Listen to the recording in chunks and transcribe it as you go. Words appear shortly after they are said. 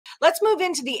Let's move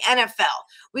into the NFL.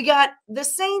 We got the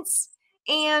Saints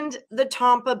and the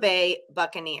Tampa Bay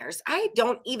Buccaneers. I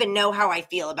don't even know how I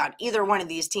feel about either one of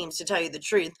these teams, to tell you the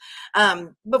truth.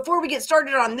 Before we get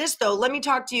started on this, though, let me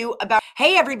talk to you about,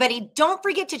 hey, everybody, don't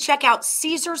forget to check out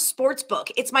Caesars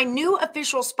Sportsbook. It's my new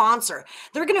official sponsor.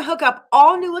 They're going to hook up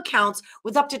all new accounts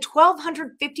with up to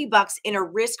 $1,250 in a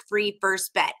risk-free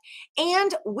first bet.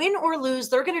 And win or lose,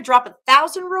 they're going to drop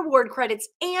 1,000 reward credits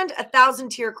and 1,000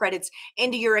 tier credits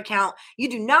into your account. You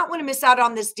do not want to miss out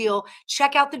on this deal.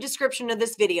 Check out the description of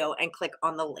this video and click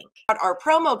on the link. Our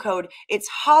promo code, it's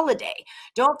HOLIDAY.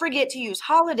 Don't forget to use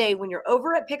HOLIDAY when you're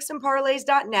over at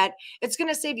picksandparlays.net. It's going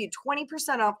to save you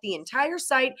 20% off the entire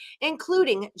site,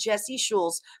 including Jesse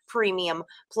Schule's premium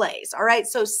plays. All right,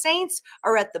 so Saints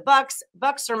are at the Bucks.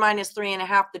 Bucks are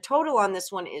 -3.5. The total on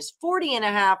this one is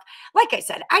 40.5. Like I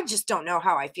said, I just don't know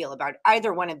how I feel about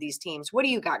either one of these teams. What do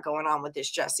you got going on with this,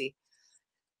 Jesse?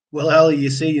 Well, Allie, you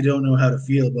say you don't know how to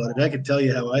feel about it. I can tell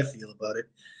you how I feel about it.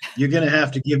 You're going to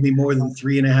have to give me more than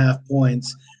 3.5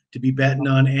 points to be betting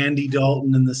on Andy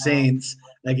Dalton and the Saints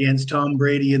against Tom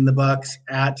Brady and the Bucks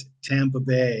at Tampa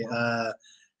Bay.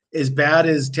 As bad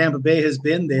as Tampa Bay has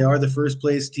been, they are the first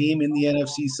place team in the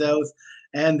NFC South,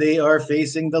 and they are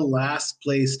facing the last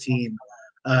place team,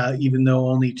 even though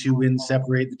only 2 wins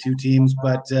separate the two teams,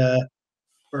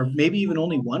 or maybe even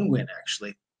only 1 win,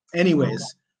 actually.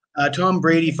 Anyways, Tom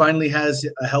Brady finally has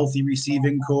a healthy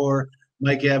receiving core.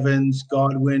 Mike Evans,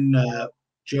 Godwin,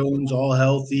 Jones, all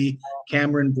healthy.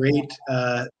 Cameron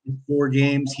Brate, 4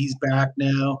 games. He's back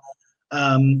now.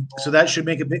 So that should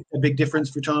make a big difference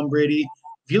for Tom Brady.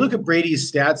 If you look at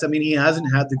Brady's stats, I mean, he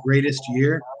hasn't had the greatest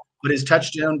year, but his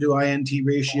touchdown to INT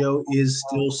ratio is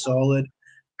still solid.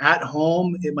 At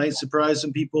home, it might surprise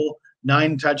some people.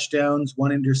 9 touchdowns,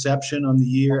 1 interception on the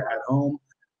year at home.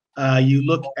 You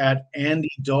look at Andy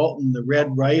Dalton, the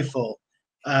Red Rifle.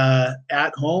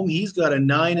 At home, he's got a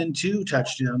 9-2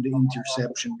 touchdown to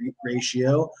interception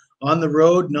ratio. On the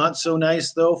road, not so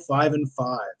nice though,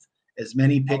 5-5. As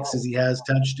many picks as he has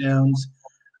touchdowns.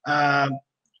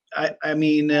 I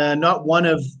mean, not one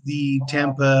of the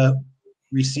Tampa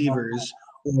receivers,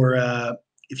 or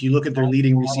if you look at their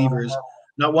leading receivers,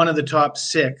 not one of the top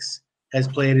 6 has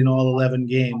played in all 11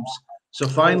 games. So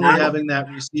finally having that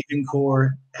receiving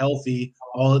core healthy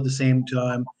all at the same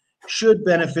time should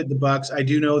benefit the Bucks. I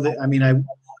do know that, I mean, I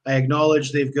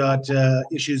acknowledge they've got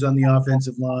issues on the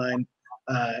offensive line,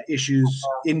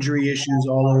 injury issues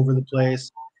all over the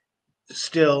place.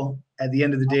 Still, at the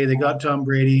end of the day, they got Tom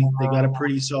Brady. They got a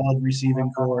pretty solid receiving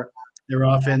core. Their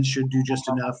offense should do just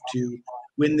enough to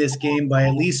win this game by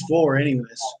at least 4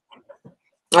 anyways.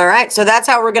 All right, so that's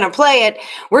how we're going to play it.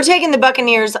 We're taking the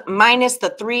Buccaneers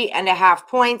 -3.5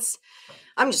 points.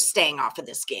 I'm just staying off of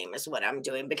this game is what I'm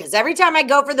doing, because every time I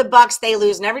go for the Bucks, they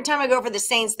lose, and every time I go for the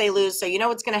Saints, they lose. So you know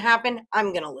what's going to happen?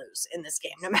 I'm going to lose in this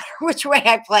game, no matter which way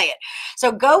I play it.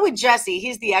 So go with Jesse.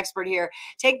 He's the expert here.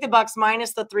 Take the Bucks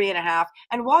 -3.5.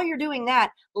 And while you're doing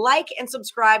that, like and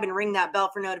subscribe and ring that bell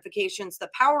for notifications. The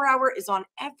Power Hour is on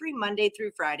every Monday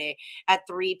through Friday at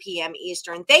 3 p.m.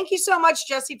 Eastern. Thank you so much,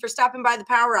 Jesse, for stopping by the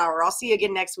Power Hour. I'll see you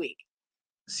again next week.